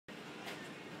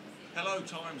Hello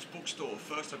Times Bookstore.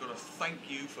 First I've got to thank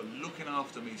you for looking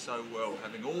after me so well,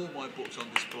 having all my books on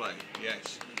display.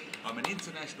 Yes, I'm an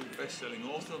international best-selling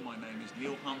author. My name is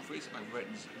Neil Humphreys. I've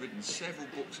written several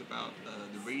books about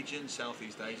the region,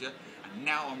 Southeast Asia, and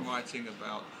now I'm writing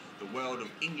about the world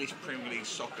of English Premier League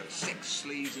soccer, sex,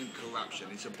 sleaze and corruption.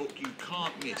 It's a book you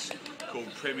can't miss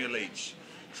called Premier Leech.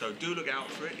 So do look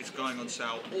out for it. It's going on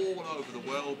sale all over the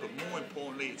world, but more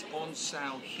importantly, it's on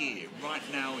sale here, right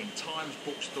now in Times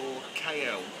Bookstore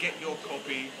KL. Get your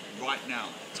copy right now.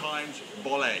 Times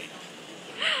Volley.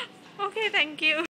 Okay, thank you.